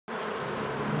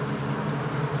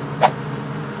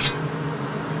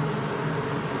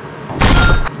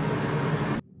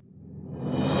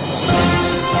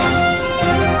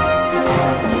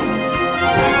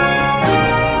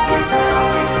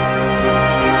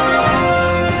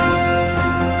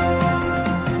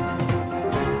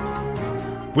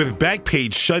With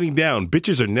Backpage shutting down,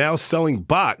 bitches are now selling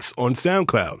box on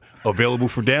SoundCloud. Available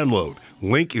for download.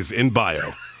 Link is in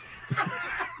bio.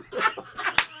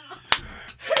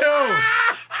 Yo.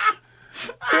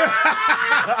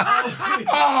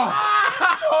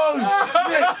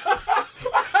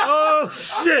 Oh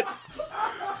shit!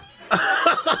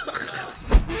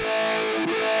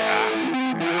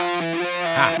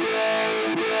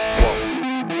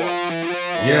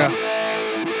 Yeah.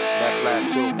 Meth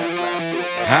Lab too.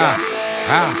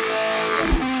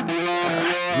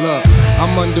 Look,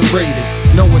 I'm underrated.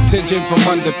 No attention from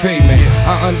underpayment.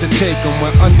 I undertake them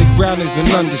when underground is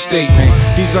an understatement.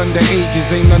 These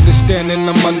underages ain't understanding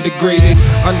I'm undegraded.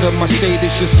 Under my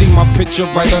status, you see my picture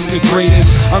right under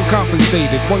greatest.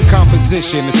 Uncompensated, one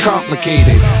composition is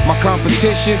complicated. My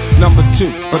competition, number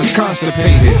 2, but it's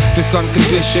constipated. This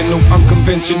unconditional,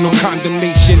 unconventional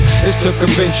condemnation is to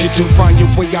convince you to find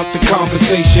your way out the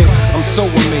conversation. I'm so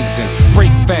amazing,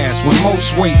 break fast when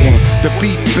most waiting. The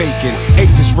beef bacon,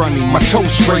 eggs is runny, my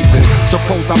toast raisin.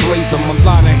 Suppose I blaze them, a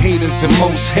lot of haters and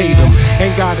most hate them.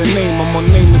 Ain't gotta name them, I'll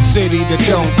name the city that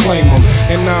don't claim them.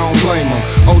 And I don't blame them,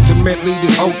 ultimately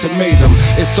this ultimatum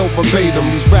is so verbatim.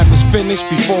 These rappers finish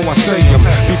before I say them.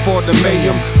 Before the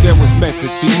mayhem, there was method,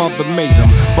 see mother made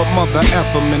them. But mother F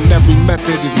them, and every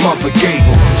method his mother gave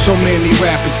them. So many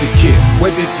rappers to kill, where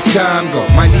did the time go?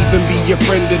 Might even be a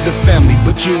friend of the family,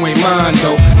 but you ain't mine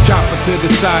though. Chop it to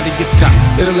the side of your top,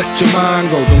 it'll let your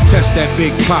mind go. Don't test that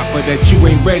big popper that you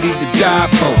ain't ready to die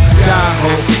for. Die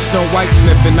ho, Snow White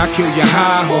sniffing, I kill your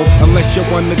high ho. Unless you're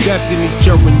on the destiny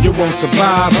children, you won't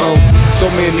survive ho.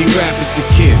 So many rappers to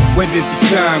kill, where did the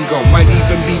time go? Might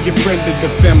even be your friend of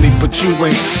the family, but you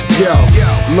ain't. Yo,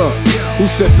 look, who's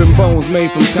sipping bones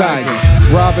made from tigers?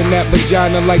 Robbing that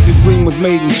vagina like the dream was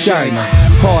made in China.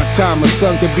 Hard timer,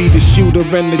 son could be the shooter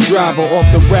and the driver. Off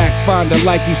the rack, finder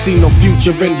like you see no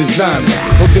future in designer.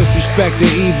 No disrespect to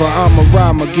Eva, I'm a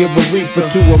rhymer. Give a reefer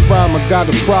to a rhymer, got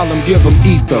a problem, give him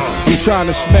ether. I'm trying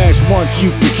to smash once, you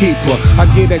can keep her. I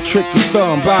get that trick to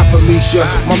thumb, bye Felicia.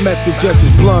 My method just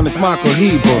as blunt as Michael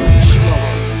Heber.